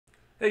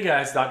Hey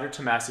guys, Dr.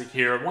 Tomasik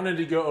here. I wanted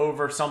to go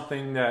over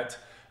something that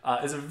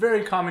is a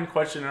very common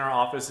question in our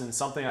office and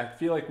something I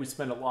feel like we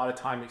spend a lot of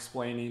time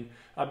explaining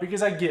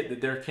because I get that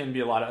there can be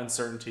a lot of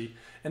uncertainty.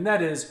 And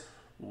that is,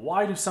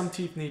 why do some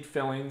teeth need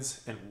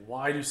fillings and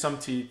why do some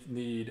teeth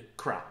need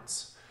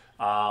crowns?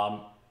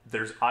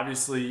 There's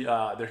obviously,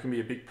 there can be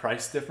a big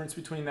price difference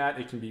between that.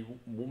 It can be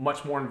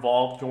much more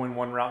involved going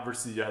one route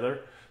versus the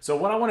other. So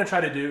what I want to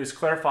try to do is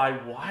clarify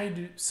why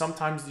do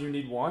sometimes you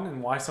need one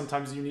and why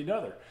sometimes you need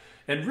other.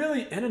 And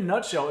really, in a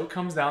nutshell, it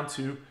comes down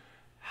to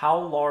how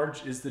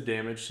large is the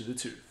damage to the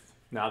tooth.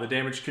 Now, the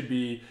damage could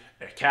be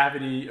a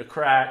cavity, a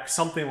crack,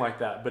 something like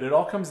that, but it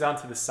all comes down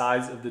to the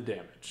size of the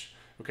damage.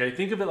 Okay,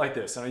 think of it like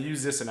this, and I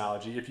use this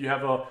analogy. If you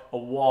have a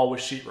wall with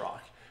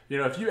sheetrock,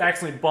 if you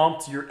accidentally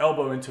bumped your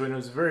elbow into it and it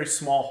was a very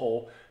small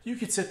hole, you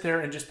could sit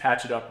there and just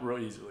patch it up real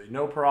easily.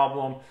 No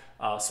problem,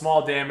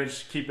 small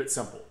damage, keep it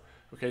simple.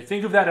 Okay,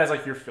 think of that as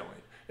like your filling.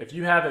 If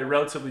you have a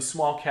relatively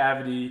small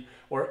cavity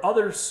or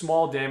other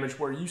small damage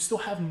where you still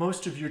have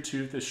most of your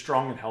tooth is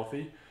strong and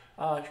healthy,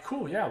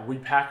 cool, yeah, we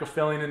pack a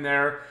filling in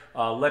there,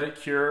 let it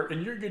cure,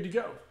 and you're good to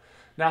go.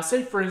 Now,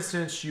 say for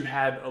instance you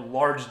had a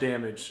large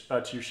damage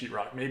to your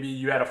sheetrock. Maybe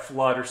you had a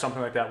flood or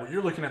something like that where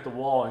you're looking at the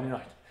wall and you're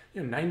like,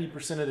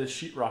 90% of this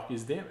sheetrock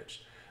is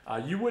damaged.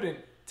 You wouldn't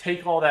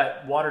take all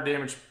that water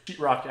damaged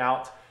sheetrock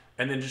out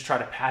and then just try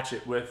to patch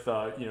it with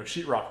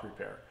sheetrock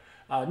repair.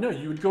 No,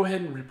 you would go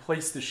ahead and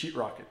replace the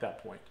sheetrock at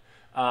that point.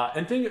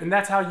 And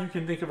that's how you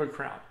can think of a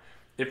crown.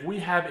 If we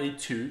have a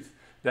tooth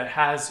that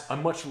has a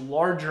much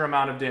larger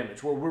amount of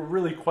damage, where we're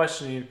really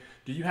questioning,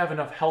 do you have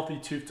enough healthy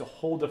tooth to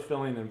hold the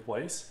filling in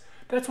place?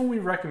 That's when we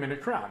recommend a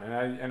crown.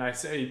 And I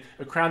say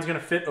a crown's gonna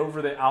fit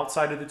over the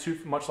outside of the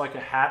tooth, much like a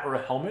hat or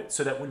a helmet,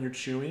 so that when you're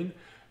chewing,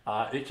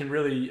 it can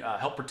really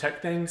help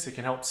protect things. It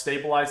can help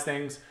stabilize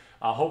things.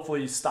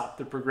 Hopefully stop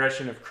the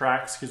progression of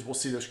cracks, because we'll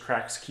see those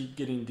cracks keep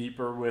getting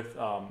deeper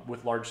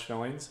with large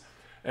fillings.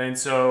 And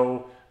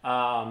so,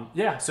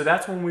 so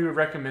that's when we would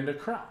recommend a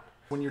crown.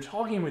 When you're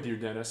talking with your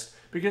dentist,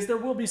 because there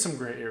will be some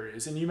gray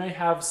areas, and you may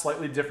have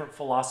slightly different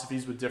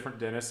philosophies with different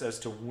dentists as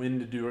to when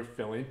to do a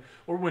filling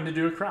or when to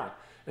do a crown.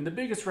 And the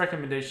biggest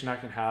recommendation I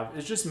can have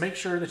is just make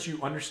sure that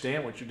you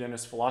understand what your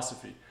dentist's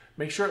philosophy.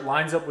 Make sure it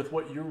lines up with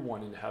what you're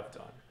wanting to have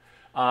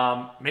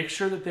done. Make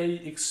sure that they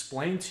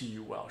explain to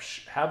you well.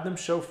 Have them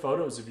show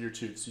photos of your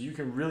tooth so you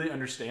can really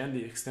understand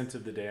the extent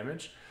of the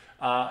damage.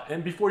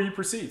 And before you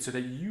proceed, so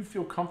that you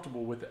feel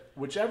comfortable with it,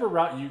 whichever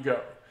route you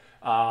go.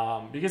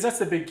 Because that's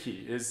the big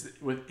key, is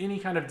with any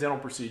kind of dental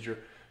procedure,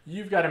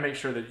 you've got to make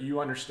sure that you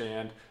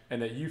understand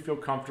and that you feel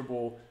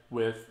comfortable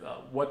with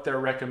what they're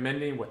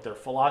recommending, what their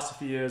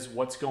philosophy is,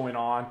 what's going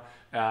on,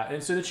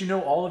 and so that you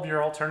know all of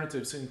your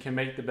alternatives and can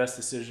make the best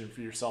decision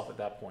for yourself at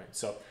that point.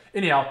 So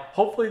anyhow,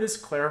 hopefully this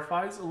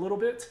clarifies a little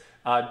bit.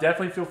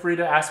 Definitely feel free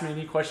to ask me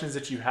any questions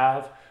that you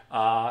have,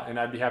 and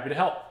I'd be happy to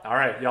help. All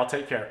right, y'all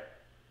take care.